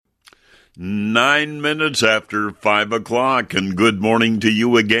9 minutes after 5 o'clock, and good morning to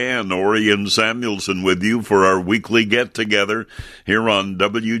you again. Orion Samuelson with you for our weekly get-together here on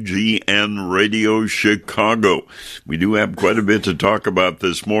WGN Radio Chicago. We do have quite a bit to talk about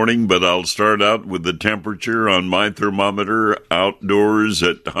this morning, but I'll start out with the temperature on my thermometer outdoors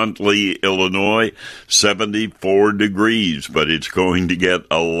at Huntley, Illinois, 74 degrees, but it's going to get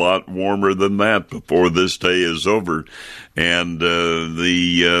a lot warmer than that before this day is over. And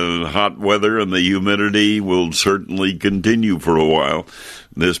the hot weather and the humidity will certainly continue for a while.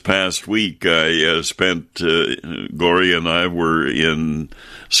 This past week, I spent, Gloria and I were in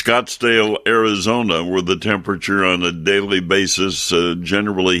Scottsdale, Arizona, where the temperature on a daily basis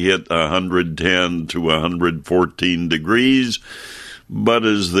generally hit 110 to 114 degrees. But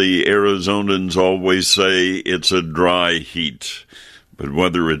as the Arizonans always say, it's a dry heat. But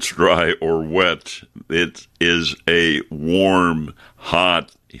whether it's dry or wet, it is a warm,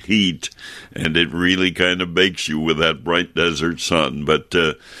 hot heat, and it really kind of bakes you with that bright desert sun. But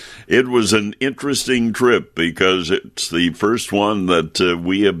it was an interesting trip because it's the first one that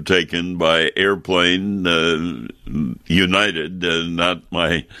we have taken by airplane, United, not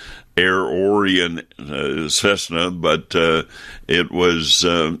my Air Orion Cessna, but it was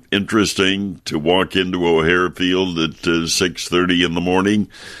interesting to walk into O'Hare Field at 6:30 in the morning,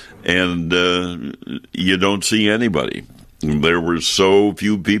 and you don't see anybody. There were so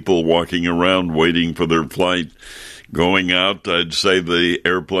few people walking around waiting for their flight. Going out, I'd say the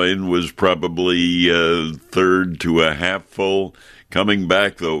airplane was probably third to a half full. Coming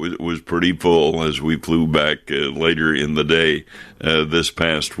back, though, it was pretty full as we flew back later in the day this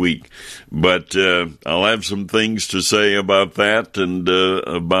past week. But I'll have some things to say about that and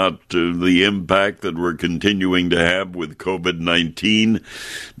about the impact that we're continuing to have with COVID-19,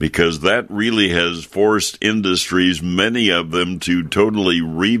 because that really has forced industries, many of them, to totally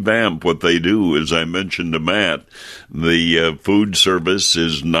revamp what they do. As I mentioned to Matt, the food service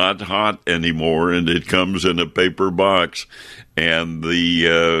is not hot anymore, and it comes in a paper box. And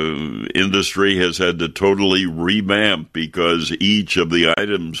the industry has had to totally revamp because each of the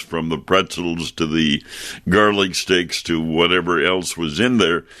items, from the pretzels to the garlic sticks to whatever else was in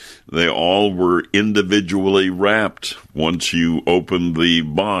there, they all were individually wrapped. Once you opened the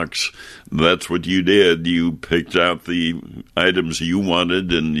box, that's what you did. You picked out the items you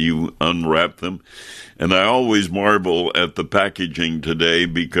wanted and you unwrapped them. And I always marvel at the packaging today,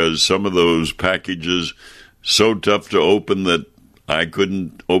 because some of those packages so tough to open that I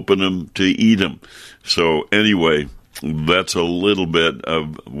couldn't open them to eat them. So anyway, that's a little bit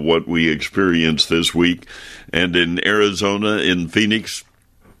of what we experienced this week. And in Arizona, in Phoenix,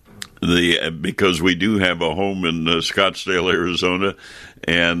 because we do have a home in Scottsdale, Arizona,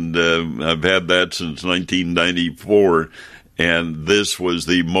 and I've had that since 1994, and this was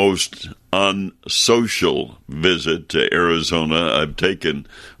the most unsocial visit to Arizona I've taken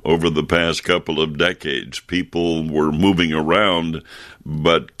over the past couple of decades. People were moving around,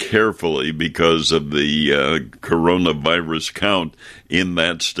 but carefully, because of the coronavirus count in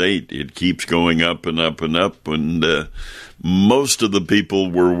that state. It keeps going up and up and up, and most of the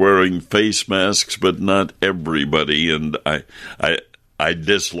people were wearing face masks, but not everybody, and I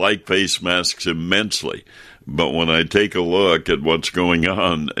dislike face masks immensely. But when I take a look at what's going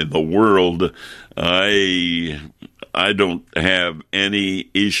on in the world, I don't have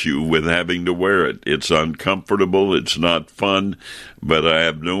any issue with having to wear it. It's uncomfortable, it's not fun, but I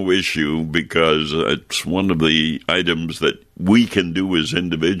have no issue because it's one of the items that we can do as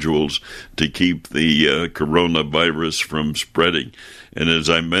individuals to keep the coronavirus from spreading. And as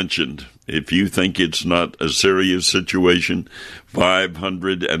I mentioned, if you think it's not a serious situation,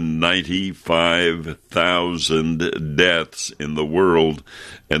 595,000 deaths in the world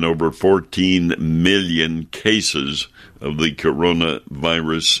and over 14 million cases of the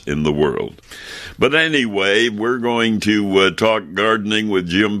coronavirus in the world. But anyway, we're going to talk gardening with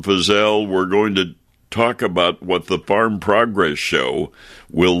Jim Fizzell. We're going to talk about what the Farm Progress Show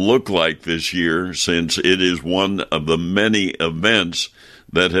will look like this year, since it is one of the many events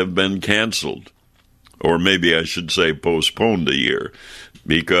that have been canceled, or maybe I should say postponed a year,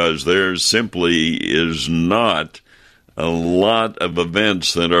 because there simply is not a lot of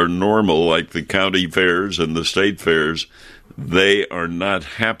events that are normal, like the county fairs and the state fairs. They are not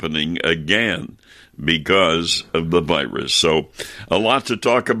happening again because of the virus. So a lot to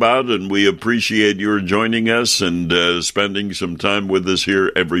talk about, and we appreciate your joining us and spending some time with us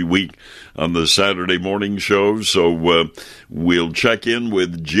here every week on the Saturday morning show. So we'll check in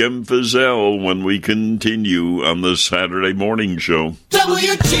with Jim Fizzell when we continue on the Saturday morning show.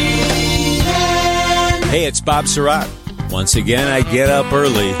 WGN. Hey, it's Bob Surratt. Once again, I get up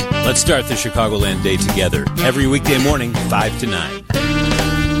early. Let's start the Chicagoland day together. Every weekday morning, 5 to 9.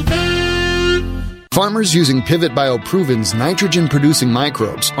 Farmers using Pivot BioProven's nitrogen-producing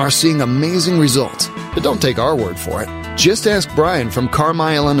microbes are seeing amazing results. But don't take our word for it. Just ask Brian from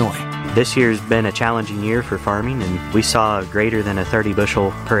Carmi, Illinois. This year's been a challenging year for farming, and we saw greater than a 30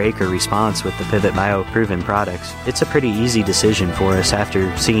 bushel per acre response with the Pivot BioProven products. It's a pretty easy decision for us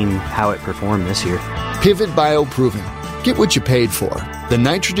after seeing how it performed this year. Pivot BioProven. Get what you paid for. The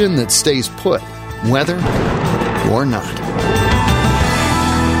nitrogen that stays put, whether or not.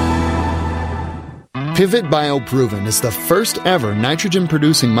 Pivot BioProven is the first ever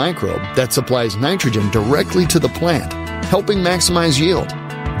nitrogen-producing microbe that supplies nitrogen directly to the plant, helping maximize yield.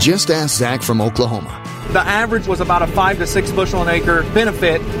 Just ask Zach from Oklahoma. The average was about a 5 to 6 bushel an acre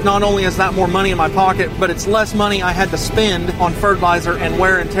benefit. Not only is that more money in my pocket, but it's less money I had to spend on fertilizer and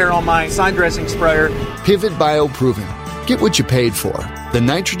wear and tear on my side dressing sprayer. Pivot BioProven. Get what you paid for. The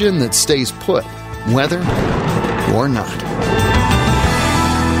nitrogen that stays put, whether or not.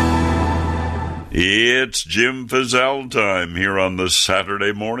 It's Jim Fizzell time here on the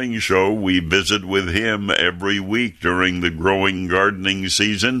Saturday Morning Show. We visit with him every week during the growing gardening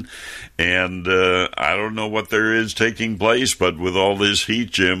season. And I don't know what there is taking place, but with all this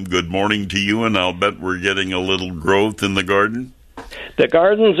heat, Jim, good morning to you, and I'll bet we're getting a little growth in the garden. The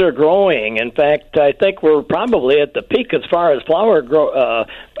gardens are growing. In fact, I think we're probably at the peak as far as flower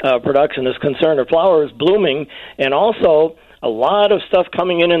production is concerned, or flowers blooming, and also a lot of stuff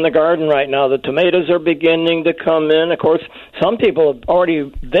coming in the garden right now. The tomatoes are beginning to come in. Of course, some people have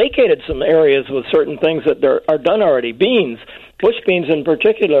already vacated some areas with certain things that are done already. Beans, bush beans in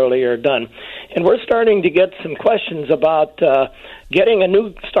particularly, are done. And we're starting to get some questions about getting a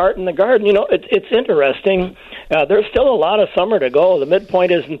new start in the garden. You know, it's interesting. There's still a lot of summer to go. The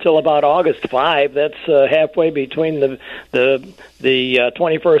midpoint is until about August 5. That's halfway between the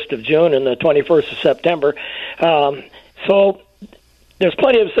 21st of June and the 21st of September. So there's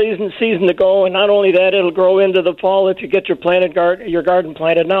plenty of season to go, and not only that, it'll grow into the fall if you get your garden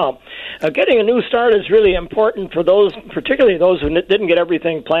planted now. Getting a new start is really important for those, particularly those who didn't get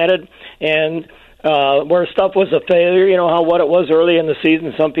everything planted and where stuff was a failure. You know what it was early in the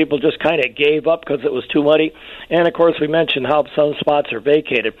season. Some people just kind of gave up because it was too muddy. And, of course, we mentioned how some spots are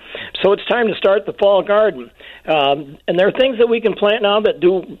vacated. So it's time to start the fall garden. And there are things that we can plant now that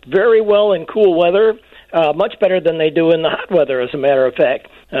do very well in cool weather, much better than they do in the hot weather, as a matter of fact.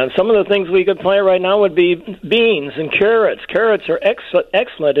 Some of the things we could plant right now would be beans and carrots. Carrots are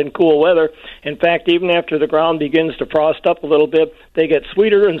excellent in cool weather. In fact, even after the ground begins to frost up a little bit, they get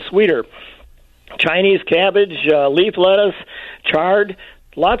sweeter and sweeter. Chinese cabbage, leaf lettuce, chard,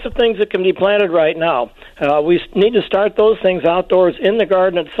 lots of things that can be planted right now. We need to start those things outdoors in the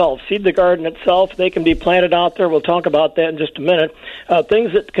garden itself. Seed the garden itself. They can be planted out there. We'll talk about that in just a minute.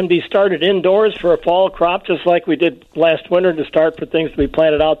 Things that can be started indoors for a fall crop, just like we did last winter to start for things to be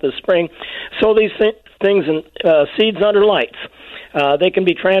planted out this spring. So these things and seeds under lights. They can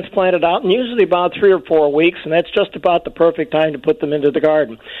be transplanted out in usually about 3 or 4 weeks, and that's just about the perfect time to put them into the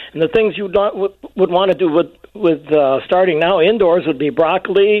garden. And the things you would want to do with starting now indoors would be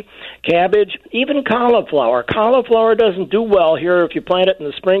broccoli, cabbage, even cauliflower. Cauliflower doesn't do well here if you plant it in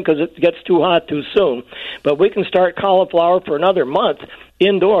the spring because it gets too hot too soon. But we can start cauliflower for another month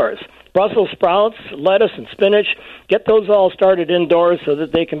indoors. Brussels sprouts, lettuce, and spinach, get those all started indoors so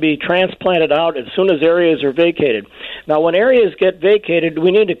that they can be transplanted out as soon as areas are vacated. Now, when areas get vacated,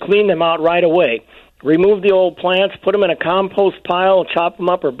 we need to clean them out right away. Remove the old plants, put them in a compost pile, chop them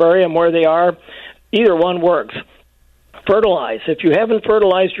up or bury them where they are. Either one works. Fertilize. If you haven't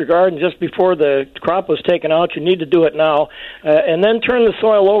fertilized your garden just before the crop was taken out, you need to do it now. And then turn the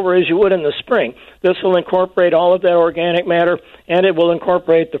soil over as you would in the spring. This will incorporate all of that organic matter, and it will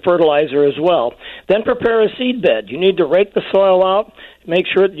incorporate the fertilizer as well. Then prepare a seed bed. You need to rake the soil out, make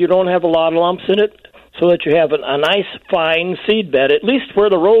sure that you don't have a lot of lumps in it, so that you have a nice, fine seed bed, at least where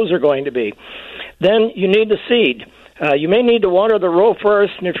the rows are going to be. Then you need to seed. You may need to water the row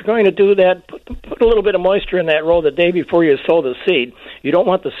first, and if you're going to do that, put a little bit of moisture in that row the day before you sow the seed. You don't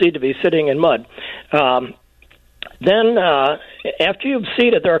want the seed to be sitting in mud. Then, after you've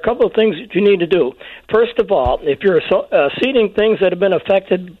seeded, there are a couple of things that you need to do. First of all, if you're seeding things that have been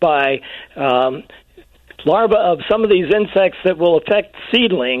affected by larvae of some of these insects that will affect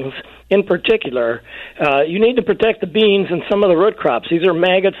seedlings, in particular, you need to protect the beans and some of the root crops. These are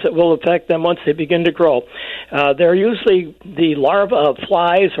maggots that will affect them once they begin to grow. They're usually the larvae of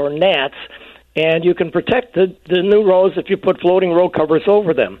flies or gnats, and you can protect the new rows if you put floating row covers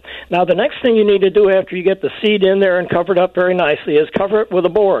over them. Now, the next thing you need to do after you get the seed in there and covered up very nicely is cover it with a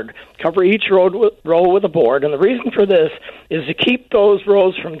board. Cover each row with a board, and the reason for this is to keep those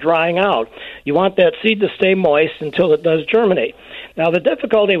rows from drying out. You want that seed to stay moist until it does germinate. Now, the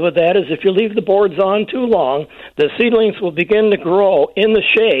difficulty with that is if you leave the boards on too long, the seedlings will begin to grow in the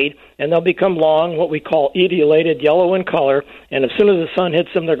shade, and they'll become long, what we call etiolated, yellow in color, and as soon as the sun hits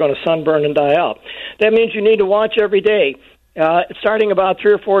them, they're going to sunburn and die out. That means you need to watch every day. Starting about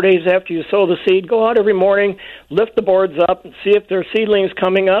 3 or 4 days after you sow the seed, go out every morning, lift the boards up, and see if there are seedlings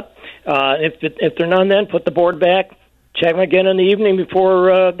coming up. If there are none, then put the board back, check them again in the evening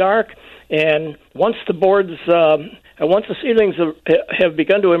before dark, and once the seedlings have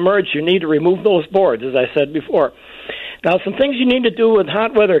begun to emerge, you need to remove those boards, as I said before. Now, some things you need to do with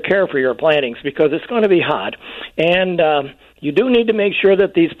hot weather care for your plantings, because it's going to be hot, and you do need to make sure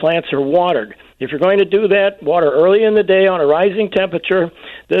that these plants are watered. If you're going to do that, water early in the day on a rising temperature.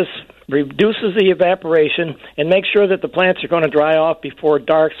 This reduces the evaporation and make sure that the plants are going to dry off before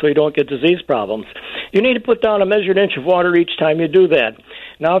dark so you don't get disease problems. You need to put down a measured inch of water each time you do that.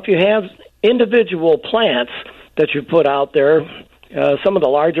 Now, if you have individual plants that you put out there, some of the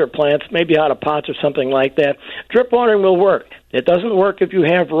larger plants, maybe out of pots or something like that, drip watering will work. It doesn't work if you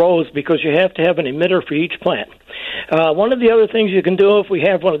have rows because you have to have an emitter for each plant. One of the other things you can do if we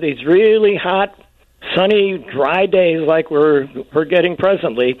have one of these really hot, sunny, dry days like we're getting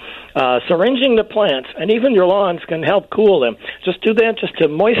presently, syringing the plants and even your lawns can help cool them. Just do that just to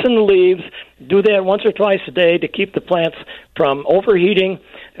moisten the leaves. Do that once or twice a day to keep the plants from overheating.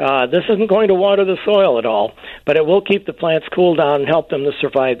 This isn't going to water the soil at all, but it will keep the plants cool down and help them to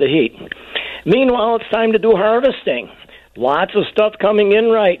survive the heat. Meanwhile, it's time to do harvesting. Lots of stuff coming in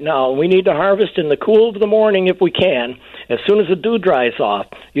right now. We need to harvest in the cool of the morning if we can, as soon as the dew dries off.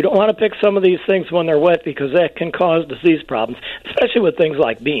 You don't want to pick some of these things when they're wet because that can cause disease problems, especially with things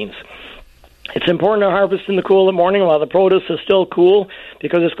like beans. It's important to harvest in the cool of the morning while the produce is still cool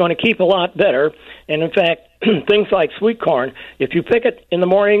because it's going to keep a lot better. And in fact, things like sweet corn, if you pick it in the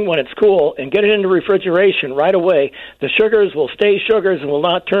morning when it's cool and get it into refrigeration right away, the sugars will stay sugars and will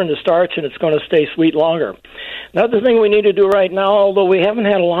not turn to starch, and it's going to stay sweet longer. Another thing we need to do right now, although we haven't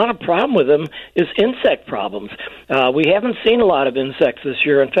had a lot of problem with them, is insect problems. We haven't seen a lot of insects this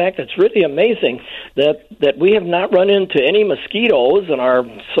year. In fact, it's really amazing that we have not run into any mosquitoes in our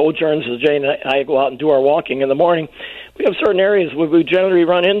sojourns as Jane and I go out and do our walking in the morning. We have certain areas where we generally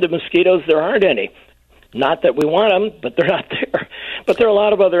run into mosquitoes. There aren't any. Not that we want them, but they're not there. But there are a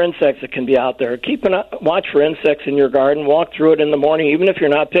lot of other insects that can be out there. Watch for insects in your garden. Walk through it in the morning, even if you're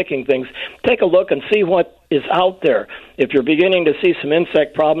not picking things. Take a look and see what is out there. If you're beginning to see some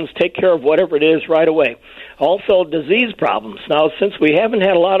insect problems, take care of whatever it is right away. Also, disease problems. Now, since we haven't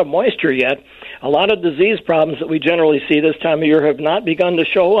had a lot of moisture yet, a lot of disease problems that we generally see this time of year have not begun to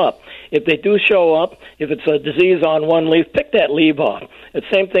show up. If they do show up, if it's a disease on one leaf, pick that leaf off. It's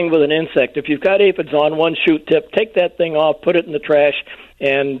the same thing with an insect. If you've got aphids on one shoot tip, take that thing off, put it in the trash,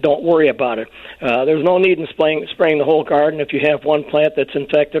 and don't worry about it. There's no need in spraying the whole garden if you have one plant that's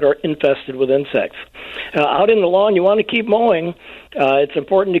infected or infested with insects. Out in the lawn, you want to keep mowing. It's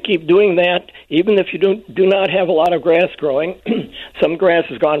important to keep doing that, even if you do not have a lot of grass growing. Some grass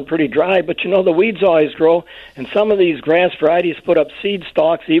has gone pretty dry, but the weeds always grow, and some of these grass varieties put up seed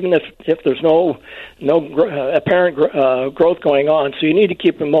stalks, even if there's no apparent growth going on. So you need to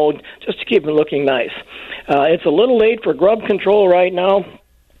keep them mowed just to keep them looking nice. It's a little late for grub control right now.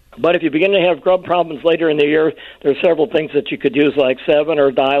 But if you begin to have grub problems later in the year, there are several things that you could use, like Sevin or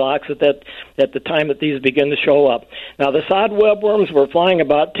Dilox at the time that these begin to show up. Now, the sod webworms were flying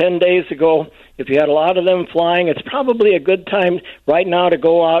about 10 days ago. If you had a lot of them flying, it's probably a good time right now to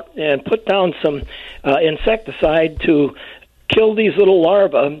go out and put down some insecticide to kill these little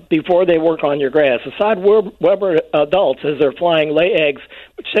larvae before they work on your grass. The sod webber adults, as they're flying, lay eggs,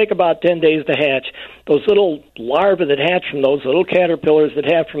 which take about 10 days to hatch. Those little larvae that hatch from those, little caterpillars that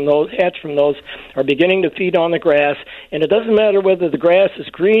hatch from those, are beginning to feed on the grass. And it doesn't matter whether the grass is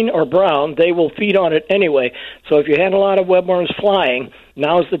green or brown, they will feed on it anyway. So if you had a lot of webworms flying,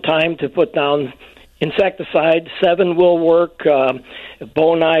 now's the time to put down insecticide. Sevin will work,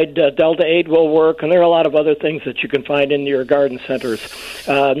 Bonide Delta 8 will work, and there are a lot of other things that you can find in your garden centers.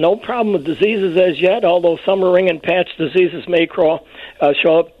 No problem with diseases as yet, although summer ring and patch diseases may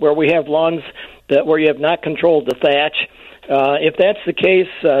show up where we have lawns where you have not controlled the thatch. If that's the case,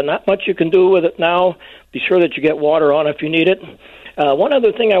 not much you can do with it now. Be sure that you get water on if you need it. One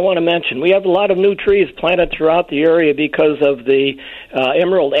other thing I want to mention, we have a lot of new trees planted throughout the area because of the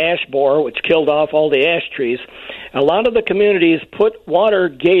emerald ash borer, which killed off all the ash trees. A lot of the communities put water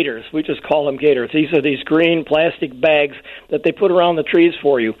gators. We just call them gators. These are these green plastic bags that they put around the trees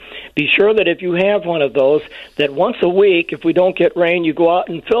for you. Be sure that if you have one of those, that once a week, if we don't get rain, you go out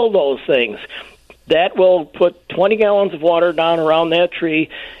and fill those things. That will put 20 gallons of water down around that tree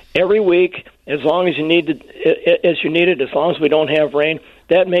every week, as long as you need it, as long as we don't have rain.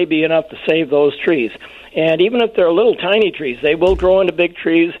 That may be enough to save those trees. And even if they're little tiny trees, they will grow into big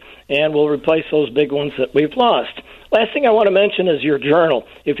trees, and we'll replace those big ones that we've lost. Last thing I want to mention is your journal.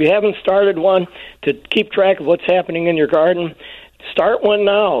 If you haven't started one to keep track of what's happening in your garden, start one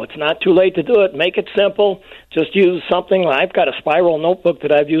now. It's not too late to do it. Make it simple. Just use something. I've got a spiral notebook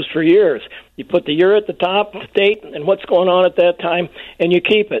that I've used for years. You put the year at the top, the date, and what's going on at that time, and you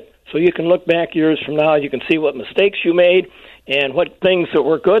keep it. So you can look back years from now. You can see what mistakes you made and what things that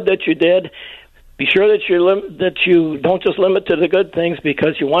were good that you did. Be sure that you don't just limit to the good things,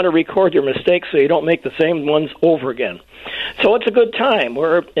 because you want to record your mistakes so you don't make the same ones over again. So it's a good time.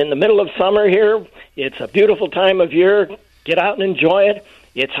 We're in the middle of summer here. It's a beautiful time of year. Get out and enjoy it.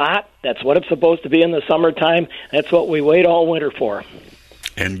 It's hot. That's what it's supposed to be in the summertime. That's what we wait all winter for.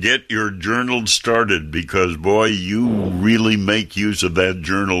 And get your journal started, because, boy, you really make use of that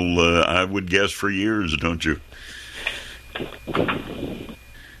journal, I would guess, for years, don't you?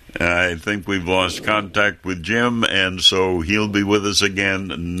 I think we've lost contact with Jim, and so he'll be with us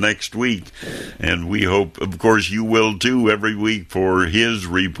again next week. And we hope, of course, you will too, every week for his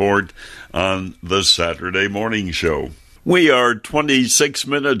report on the Saturday morning show. We are 26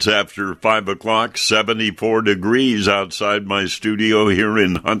 minutes after 5 o'clock, 74 degrees outside my studio here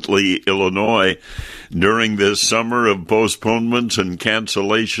in Huntley, Illinois. During this summer of postponements and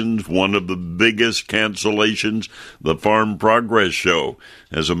cancellations, one of the biggest cancellations, the Farm Progress Show.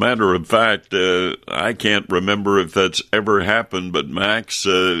 As a matter of fact, I can't remember if that's ever happened, but Max,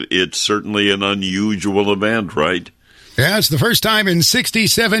 it's certainly an unusual event, right? Yeah, it's the first time in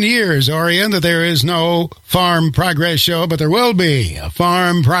 67 years, Orion, that there is no Farm Progress Show, but there will be a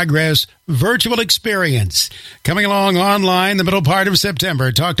Farm Progress virtual experience coming along online the middle part of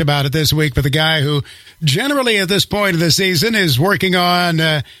September. Talked about it this week with a guy who generally at this point of the season is working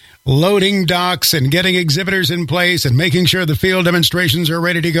on loading docks and getting exhibitors in place and making sure the field demonstrations are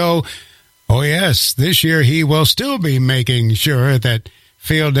ready to go. Oh, yes, this year he will still be making sure that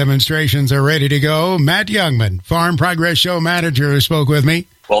field demonstrations are ready to go. Matt Youngman, Farm Progress Show manager, who spoke with me.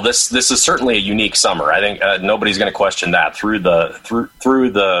 Well, this is certainly a unique summer. I think nobody's going to question that. Through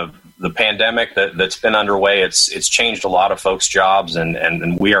the pandemic that's been underway, it's changed a lot of folks' jobs,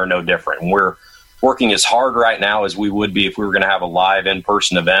 and we are no different. And we're working as hard right now as we would be if we were going to have a live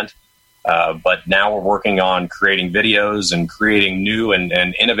in-person event. But now we're working on creating videos and creating new and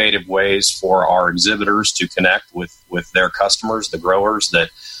innovative ways for our exhibitors to connect with their customers, the growers that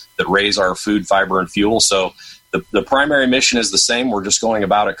raise our food, fiber, and fuel. So the primary mission is the same. We're just going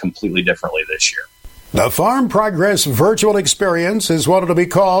about it completely differently this year. The Farm Progress Virtual Experience is what it'll be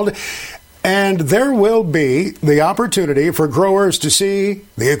called. And there will be the opportunity for growers to see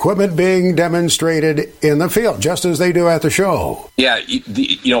the equipment being demonstrated in the field, just as they do at the show. Yeah,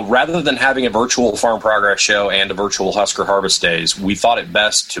 rather than having a virtual Farm Progress Show and a virtual Husker Harvest Days, we thought it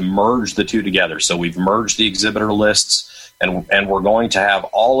best to merge the two together. So we've merged the exhibitor lists, and we're going to have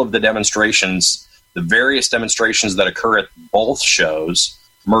all of the demonstrations, the various demonstrations that occur at both shows,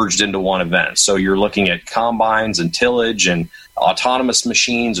 merged into one event. So you're looking at combines and tillage and autonomous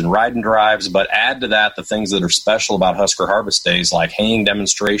machines and ride and drives, but add to that the things that are special about Husker Harvest Days, like haying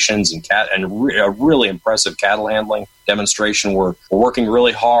demonstrations and a really impressive cattle handling demonstration. We're working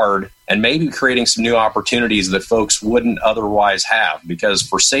really hard and maybe creating some new opportunities that folks wouldn't otherwise have, because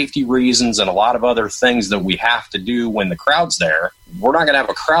for safety reasons and a lot of other things that we have to do when the crowd's there, we're not going to have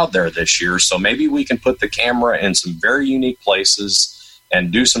a crowd there this year. So maybe we can put the camera in some very unique places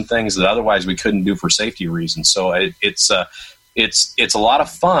and do some things that otherwise we couldn't do for safety reasons. So it's a lot of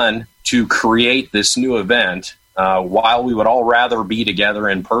fun to create this new event while we would all rather be together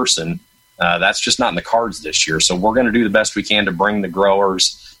in person. That's just not in the cards this year. So we're going to do the best we can to bring the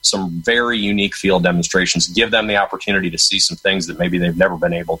growers some very unique field demonstrations, give them the opportunity to see some things that maybe they've never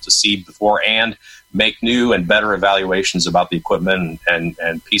been able to see before, and make new and better evaluations about the equipment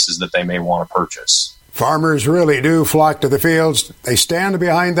and pieces that they may want to purchase. Farmers really do flock to the fields. They stand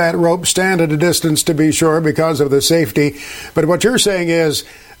behind that rope, stand at a distance to be sure because of the safety. But what you're saying is,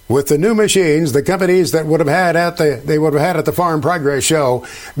 with the new machines, the companies that would have had at the Farm Progress Show,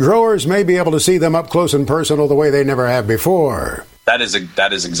 growers may be able to see them up close and personal the way they never have before. That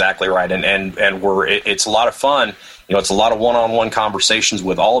is exactly right, and it's a lot of fun. It's a lot of one-on-one conversations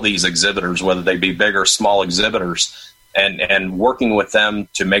with all these exhibitors, whether they be big or small exhibitors, and working with them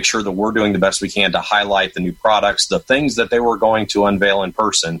to make sure that we're doing the best we can to highlight the new products, the things that they were going to unveil in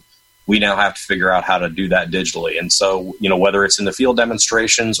person. We now have to figure out how to do that digitally. And so, whether it's in the field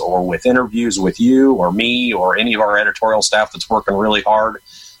demonstrations or with interviews with you or me or any of our editorial staff that's working really hard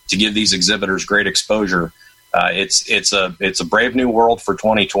to give these exhibitors great exposure, it's a brave new world for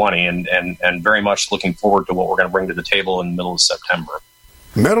 2020, and very much looking forward to what we're going to bring to the table in the middle of September.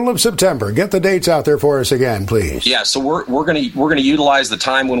 Middle of September. Get the dates out there for us again, please. Yeah, so we're going to utilize the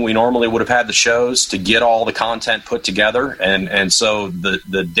time when we normally would have had the shows to get all the content put together, and so the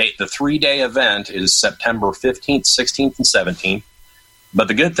 3-day event is September 15th, 16th, and 17th. But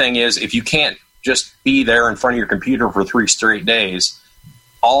the good thing is, if you can't just be there in front of your computer for 3 straight days,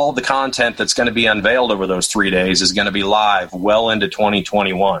 all the content that's going to be unveiled over those 3 days is going to be live well into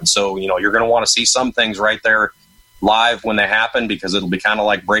 2021. So you're going to want to see some things right there live when they happen, because it'll be kind of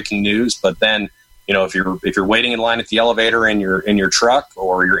like breaking news. But then, if you're waiting in line at the elevator in your truck,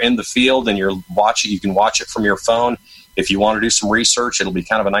 or you're in the field and you can watch it from your phone. If you want to do some research, it'll be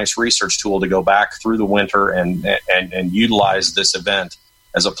kind of a nice research tool to go back through the winter and utilize this event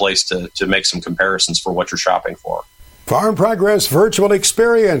as a place to make some comparisons for what you're shopping for. Farm Progress Virtual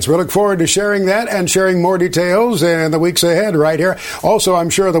Experience. We look forward to sharing that and sharing more details in the weeks ahead right here. Also, I'm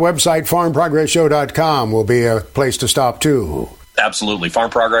sure the website farmprogressshow.com will be a place to stop too. Absolutely.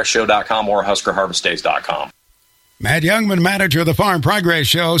 farmprogressshow.com or huskerharvestdays.com. Matt Youngman, manager of the Farm Progress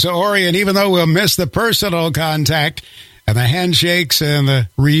Show. So, Orion, even though we'll miss the personal contact and the handshakes and the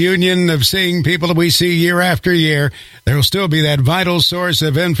reunion of seeing people that we see year after year, there will still be that vital source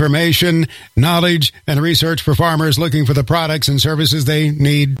of information, knowledge, and research for farmers looking for the products and services they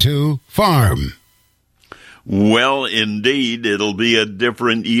need to farm. Well, indeed, it'll be a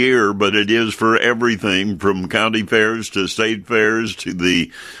different year, but it is for everything from county fairs to state fairs to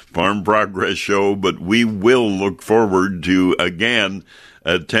the Farm Progress Show. But we will look forward to, again,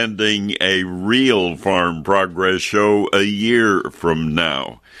 attending a real Farm Progress Show a year from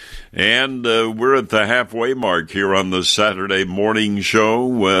now. And we're at the halfway mark here on the Saturday morning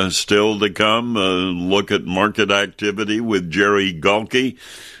show. Still to come, look at market activity with Jerry Galke,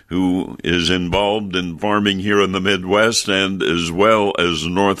 who is involved in farming here in the Midwest and as well as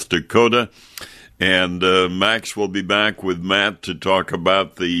North Dakota. And Max will be back with Matt to talk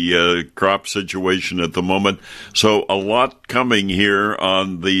about the crop situation at the moment. So a lot coming here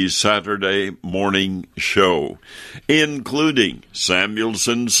on the Saturday morning show, including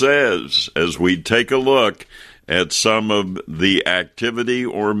Samuelson Says, as we take a look at some of the activity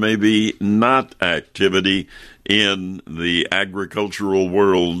or maybe not activity in the agricultural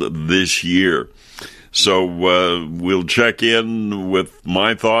world this year. So we'll check in with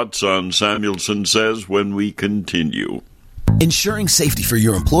my thoughts on Samuelson Says when we continue. Ensuring safety for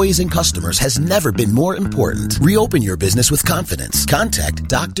your employees and customers has never been more important. Reopen your business with confidence. Contact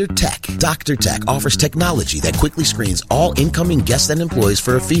Dr. Tech. Dr. Tech offers technology that quickly screens all incoming guests and employees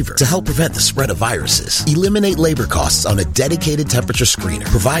for a fever to help prevent the spread of viruses. Eliminate labor costs on a dedicated temperature screener.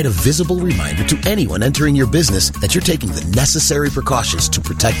 Provide a visible reminder to anyone entering your business that you're taking the necessary precautions to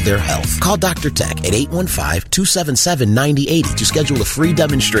protect their health. Call Dr. Tech at 815-277-9080 to schedule a free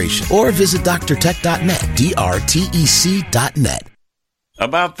demonstration or visit drtech.net, drtec.net.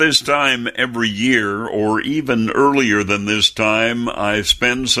 About this time every year, or even earlier than this time, I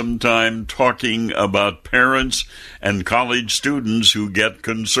spend some time talking about parents and college students who get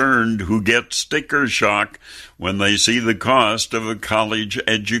concerned, who get sticker shock when they see the cost of a college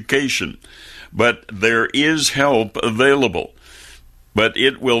education. But there is help available. But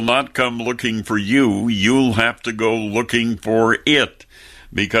it will not come looking for you. You'll have to go looking for it.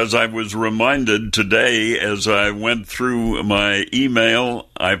 Because I was reminded today as I went through my email,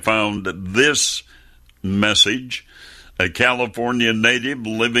 I found this message. A California native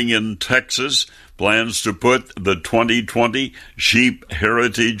living in Texas plans to put the 2020 Sheep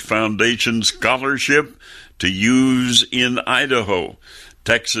Heritage Foundation Scholarship to use in Idaho.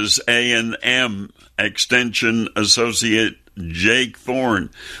 Texas A&M Extension Associate Jake Thorne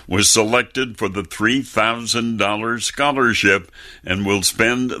was selected for the $3,000 scholarship and will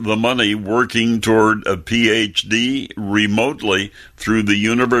spend the money working toward a PhD remotely through the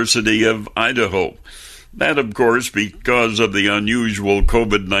University of Idaho. That, of course, because of the unusual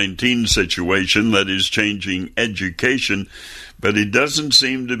COVID-19 situation that is changing education, but it doesn't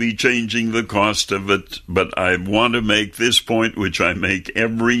seem to be changing the cost of it. But I want to make this point, which I make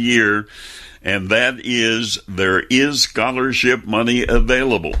every year, and that is there is scholarship money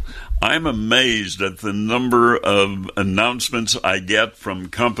available. I'm amazed at the number of announcements I get from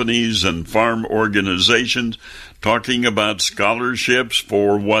companies and farm organizations talking about scholarships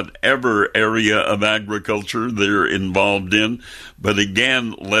for whatever area of agriculture they're involved in. But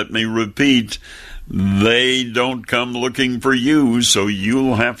again, let me repeat, they don't come looking for you, so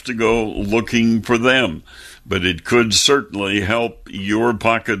you'll have to go looking for them. But it could certainly help your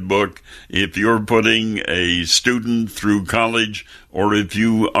pocketbook if you're putting a student through college, or if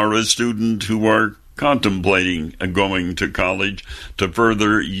you are a student who are contemplating going to college to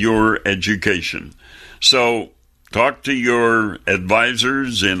further your education. So talk to your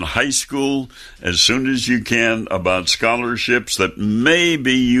advisors in high school as soon as you can about scholarships that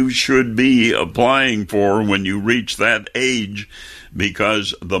maybe you should be applying for when you reach that age,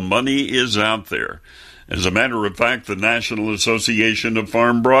 because the money is out there. As a matter of fact, the National Association of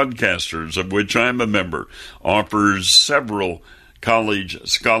Farm Broadcasters, of which I'm a member, offers several college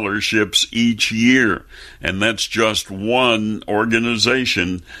scholarships each year. And that's just one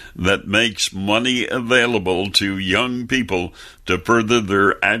organization that makes money available to young people to further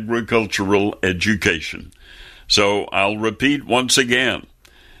their agricultural education. So I'll repeat once again,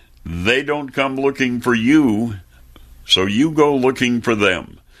 they don't come looking for you, so you go looking for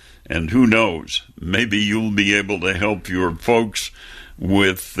them. And who knows, maybe you'll be able to help your folks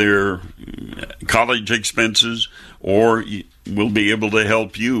with their college expenses, or we'll be able to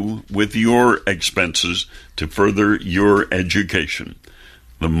help you with your expenses to further your education.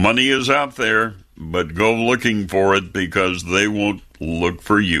 The money is out there, but go looking for it, because they won't look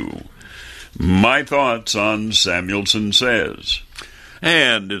for you. My thoughts on Samuelson Says.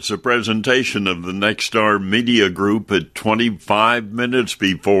 And it's a presentation of the Nexstar Media Group at 25 minutes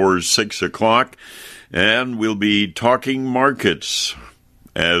before 6 o'clock. And we'll be talking markets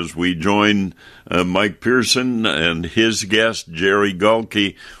as we join Mike Pearson and his guest, Jerry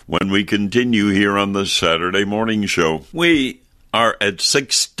Galke, when we continue here on the Saturday Morning Show. We are at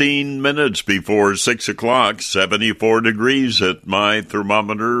 16 minutes before 6 o'clock, 74 degrees at my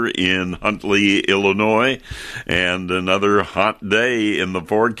thermometer in Huntley, Illinois, and another hot day in the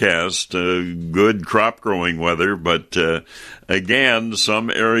forecast. Good crop growing weather, but again, some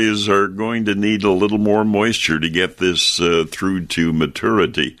areas are going to need a little more moisture to get this through to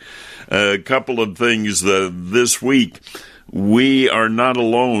maturity. A couple of things this week. We are not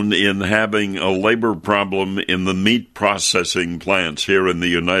alone in having a labor problem in the meat processing plants here in the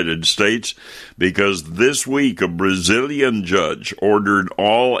United States, because this week a Brazilian judge ordered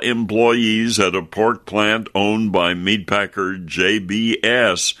all employees at a pork plant owned by meatpacker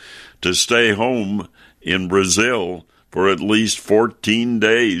JBS to stay home in Brazil for at least 14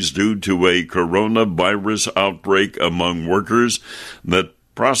 days due to a coronavirus outbreak among workers that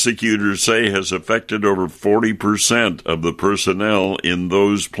prosecutors say has affected over 40% of the personnel in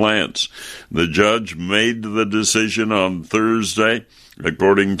those plants. The judge made the decision on Thursday.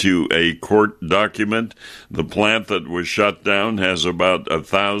 According to a court document, the plant that was shut down has about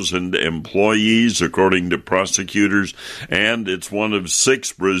 1,000 employees, according to prosecutors, and it's one of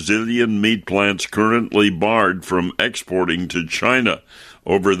 6 Brazilian meat plants currently barred from exporting to China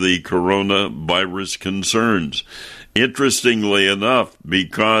over the coronavirus concerns. Interestingly enough,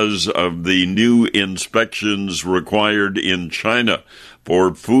 because of the new inspections required in China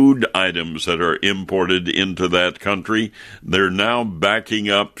for food items that are imported into that country, they're now backing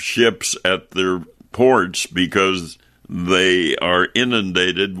up ships at their ports because they are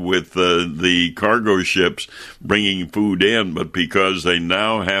inundated with the cargo ships bringing food in, but because they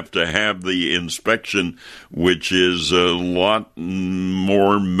now have to have the inspection, which is a lot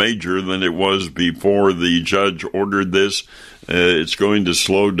more major than it was before the judge ordered this, it's going to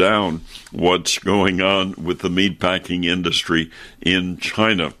slow down what's going on with the meatpacking industry in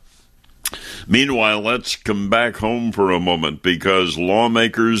China. Meanwhile, let's come back home for a moment, because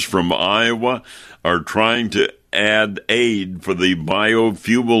lawmakers from Iowa are trying to add aid for the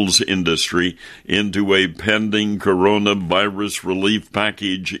biofuels industry into a pending coronavirus relief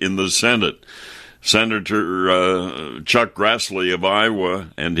package in the Senate. Senator Chuck Grassley of Iowa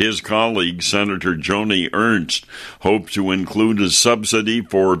and his colleague, Senator Joni Ernst, hope to include a subsidy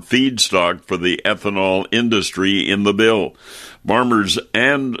for feedstock for the ethanol industry in the bill. Farmers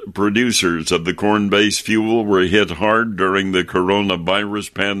and producers of the corn-based fuel were hit hard during the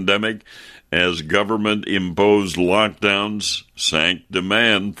coronavirus pandemic, as government-imposed lockdowns sank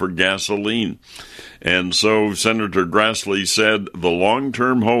demand for gasoline. And so Senator Grassley said the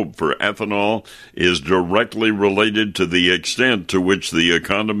long-term hope for ethanol is directly related to the extent to which the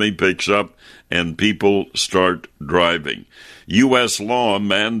economy picks up and people start driving. U.S. law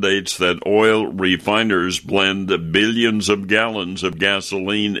mandates that oil refiners blend billions of gallons of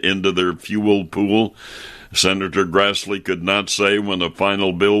gasoline into their fuel pool. Senator Grassley could not say when a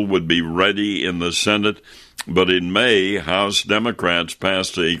final bill would be ready in the Senate, but in May, House Democrats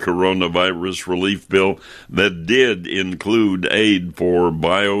passed a coronavirus relief bill that did include aid for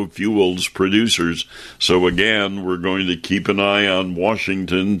biofuels producers. So again, we're going to keep an eye on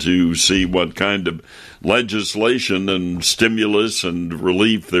Washington to see what kind of legislation and stimulus and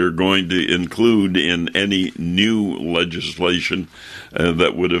relief they're going to include in any new legislation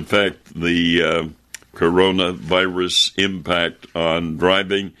that would affect the coronavirus impact on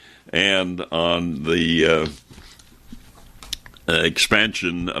driving and on the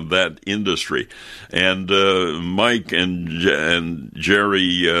expansion of that industry. And Mike and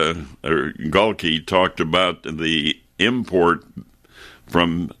Jerry Galkey talked about the import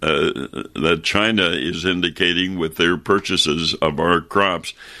from that China is indicating with their purchases of our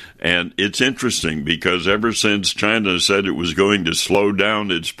crops. And it's interesting because ever since China said it was going to slow down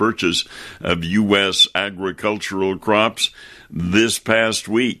its purchase of U.S. agricultural crops, this past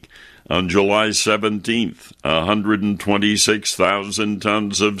week, on July 17th, 126,000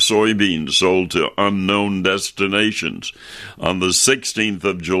 tons of soybeans sold to unknown destinations. On the 16th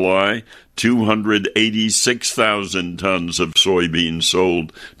of July, 286,000 tons of soybeans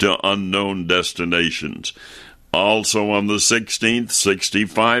sold to unknown destinations. Also on the 16th,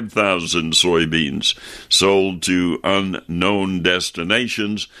 65,000 soybeans sold to unknown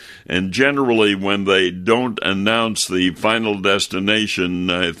destinations. And generally, when they don't announce the final destination,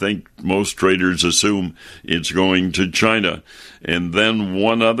 I think most traders assume it's going to China. And then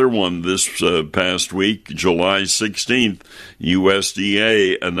one other one this past week, July 16th,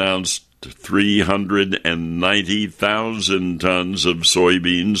 USDA announced 390,000 tons of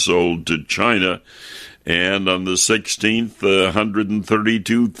soybeans sold to China. And on the 16th,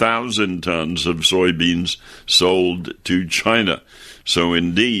 132,000 tons of soybeans sold to China. So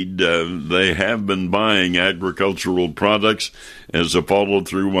indeed, they have been buying agricultural products as a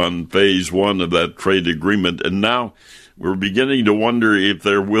follow-through on phase one of that trade agreement. And now we're beginning to wonder if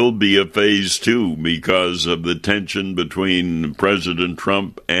there will be a phase two because of the tension between President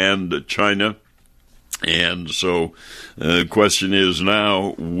Trump and China. And so the question is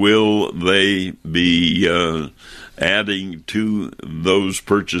now, will they be adding to those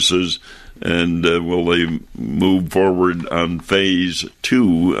purchases, and will they move forward on phase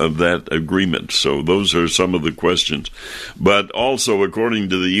two of that agreement? So those are some of the questions. But also, according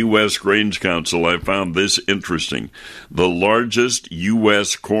to the U.S. Grains Council, I found this interesting. The largest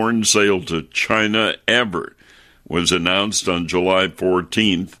U.S. corn sale to China ever was announced on July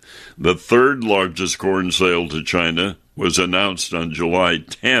 14th. The third largest corn sale to China was announced on July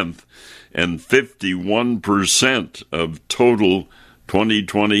 10th, and 51% of total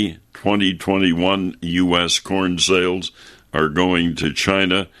 2020-2021 U.S. corn sales are going to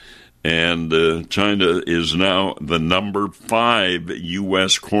China, and China is now the number 5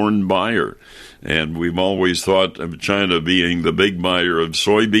 U.S. corn buyer. And we've always thought of China being the big buyer of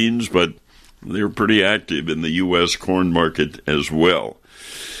soybeans, but they're pretty active in the U.S. corn market as well.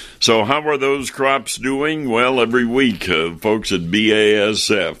 So how are those crops doing? Well, every week, folks at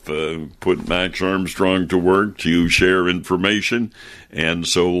BASF put Max Armstrong to work to share information. And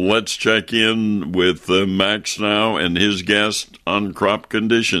so let's check in with Max now and his guest on crop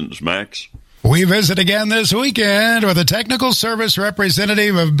conditions. Max? We visit again this weekend with a technical service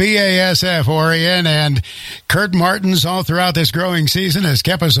representative of BASF Orion, and Kurt Martins all throughout this growing season has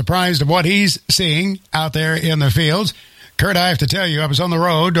kept us apprised of what he's seeing out there in the fields. Kurt, I have to tell you, I was on the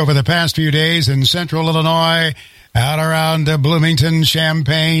road over the past few days in central Illinois, out around Bloomington,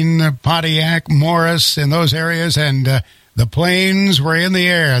 Champaign, Pontiac, Morris, in those areas, and the planes were in the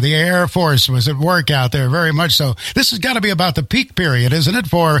air. The Air Force was at work out there, very much so. This has got to be about the peak period, isn't it,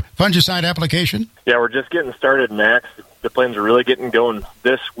 for fungicide application? Yeah, we're just getting started, Max. The planes are really getting going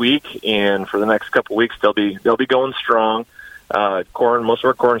this week, and for the next couple of weeks, they'll be going strong. Corn, most of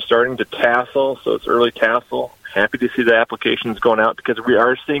our corn is starting to tassel, so it's early tassel. Happy to see the applications going out because we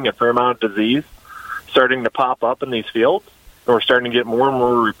are seeing a fair amount of disease starting to pop up in these fields. And we're starting to get more and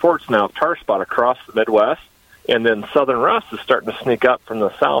more reports now of tar spot across the Midwest. And then southern rust is starting to sneak up from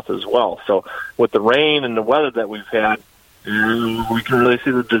the south as well. So with the rain and the weather that we've had, we can really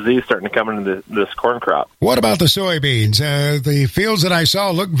see the disease starting to come into this corn crop. What about the soybeans? The fields that I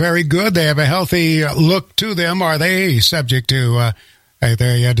saw look very good. They have a healthy look to them. Are they subject to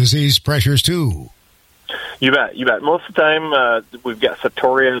the disease pressures too? You bet. Most of the time, we've got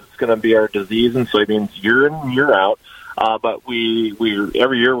Satoria that's going to be our disease in soybeans year in, year out. But we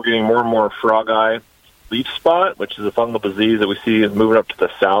every year we're getting more and more frog eye leaf spot, which is a fungal disease that we see moving up to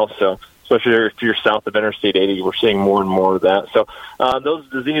the south. So especially if you're south of Interstate 80, we're seeing more and more of that. So those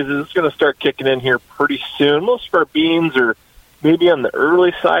diseases is going to start kicking in here pretty soon. Most of our beans are maybe on the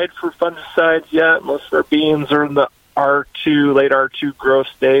early side for fungicides yet. Most of our beans are in the R2, late R2 growth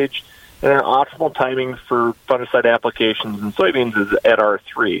stage. And our optimal timing for fungicide applications in soybeans is at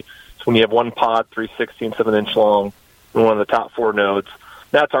R3. So when you have one pod, 3/16, 7-inch long, and one of the top 4 nodes,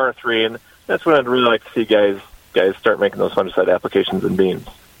 that's R3, and that's when I'd really like to see guys start making those fungicide applications in beans.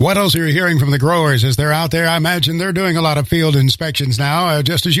 What else are you hearing from the growers as they're out there? I imagine they're doing a lot of field inspections now,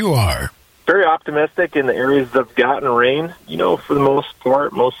 just as you are. Very optimistic in the areas that have gotten rain. For the most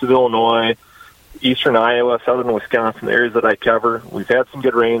part, most of Illinois, eastern Iowa, southern Wisconsin, the areas that I cover, we've had some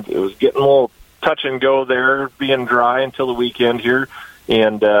good rains. It was getting a little touch and go there, being dry until the weekend here,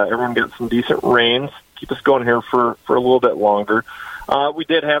 and everyone got some decent rains. Keep us going here for a little bit longer. We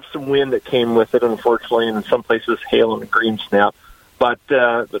did have some wind that came with it, unfortunately, and in some places hail and green snap. But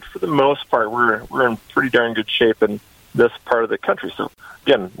for the most part, we're in pretty darn good shape in this part of the country. So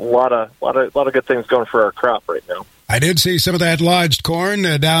again, a lot of good things going for our crop right now. I did see some of that lodged corn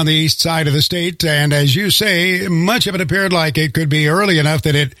down the east side of the state, and as you say, much of it appeared like it could be early enough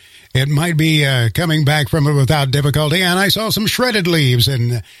that it might be coming back from it without difficulty. And I saw some shredded leaves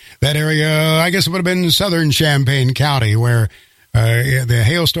in that area. I guess it would have been southern Champaign County where the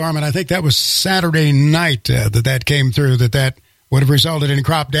hailstorm, and I think that was Saturday night that came through, that would have resulted in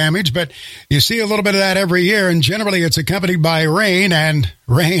crop damage. But you see a little bit of that every year, and generally it's accompanied by rain, and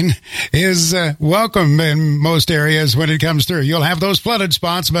rain is welcome in most areas when it comes through. You'll have those flooded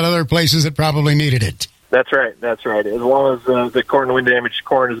spots, but other places that probably needed it. That's right. As long as the corn wind damaged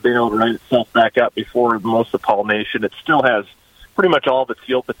corn has been able to write itself back up before most of the pollination, it still has pretty much all of its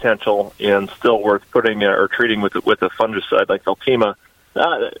yield potential and still worth putting or treating with a fungicide like Veltima.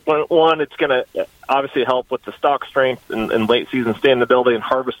 One, it's going to obviously help with the stalk strength and late season standability and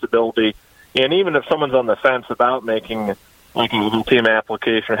harvestability. And even if someone's on the fence about making like a Veltima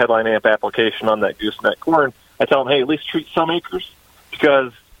application, headline amp application on that gooseneck corn, I tell them, hey, at least treat some acres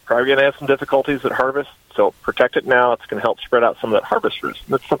because probably going to have some difficulties at harvest. So protect it now. It's going to help spread out some of that harvest risk.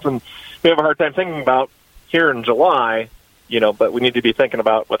 That's something we have a hard time thinking about here in July, but we need to be thinking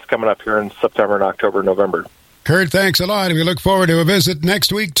about what's coming up here in September and October and November. Kurt, thanks a lot. We look forward to a visit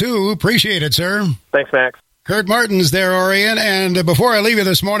next week, too. Appreciate it, sir. Thanks, Max. Kurt Martin's there, Orion. And before I leave you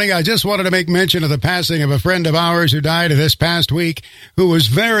this morning, I just wanted to make mention of the passing of a friend of ours who died this past week, who was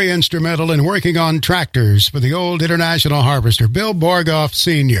very instrumental in working on tractors for the old International Harvester, Bill Borgoff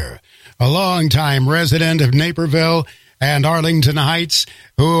Sr., a longtime resident of Naperville and Arlington Heights,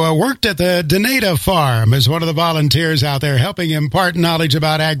 who worked at the Donata Farm as one of the volunteers out there helping impart knowledge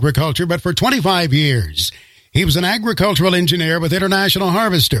about agriculture. But for 25 years, he was an agricultural engineer with International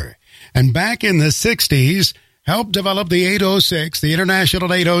Harvester, and back in the 60s, helped develop the 806, the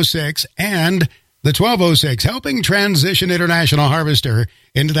International 806, and the 1206, helping transition International Harvester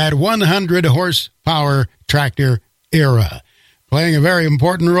into that 100-horsepower tractor era, playing a very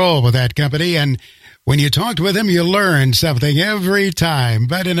important role with that company. And when you talked with him, you learned something every time,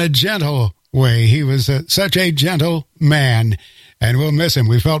 but in a gentle way. He was such a gentle man. And we'll miss him.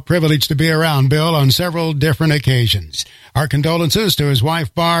 We felt privileged to be around Bill on several different occasions. Our condolences to his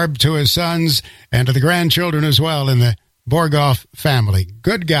wife, Barb, to his sons, and to the grandchildren as well in the Borgoff family.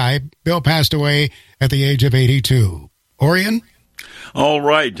 Good guy. Bill passed away at the age of 82. Orion? All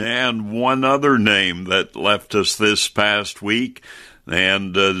right, and one other name that left us this past week,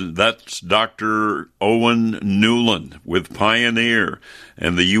 and that's Dr. Owen Newland with Pioneer.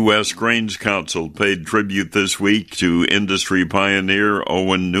 And the U.S. Grains Council paid tribute this week to industry pioneer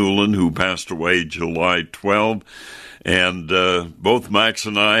Owen Newland, who passed away July 12. And both Max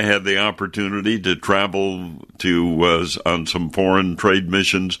and I had the opportunity to travel to on some foreign trade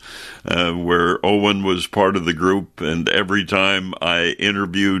missions where Owen was part of the group. And every time I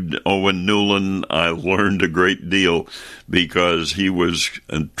interviewed Owen Newland, I learned a great deal because he was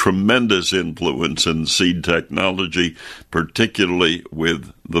a tremendous influence in seed technology, particularly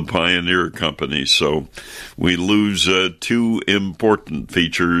with the Pioneer Company. So we lose two important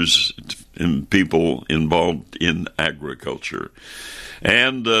features in people involved in agriculture.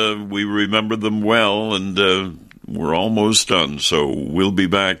 And we remember them well, and we're almost done, so we'll be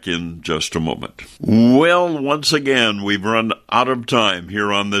back in just a moment. Well, once again, we've run out of time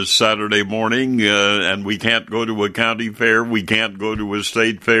here on this Saturday morning, and we can't go to a county fair. We can't go to a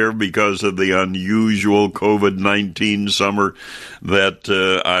state fair because of the unusual COVID-19 summer that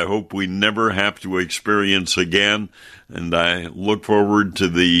I hope we never have to experience again. And I look forward to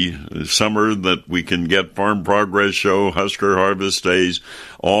the summer that we can get Farm Progress Show, Husker Harvest Days,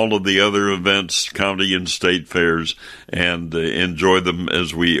 all of the other events, county and state fairs, and enjoy them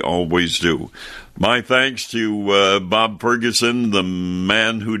as we always do. My thanks to Bob Ferguson, the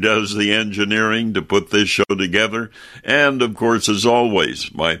man who does the engineering to put this show together. And, of course, as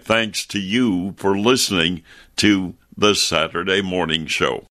always, my thanks to you for listening to the Saturday Morning Show.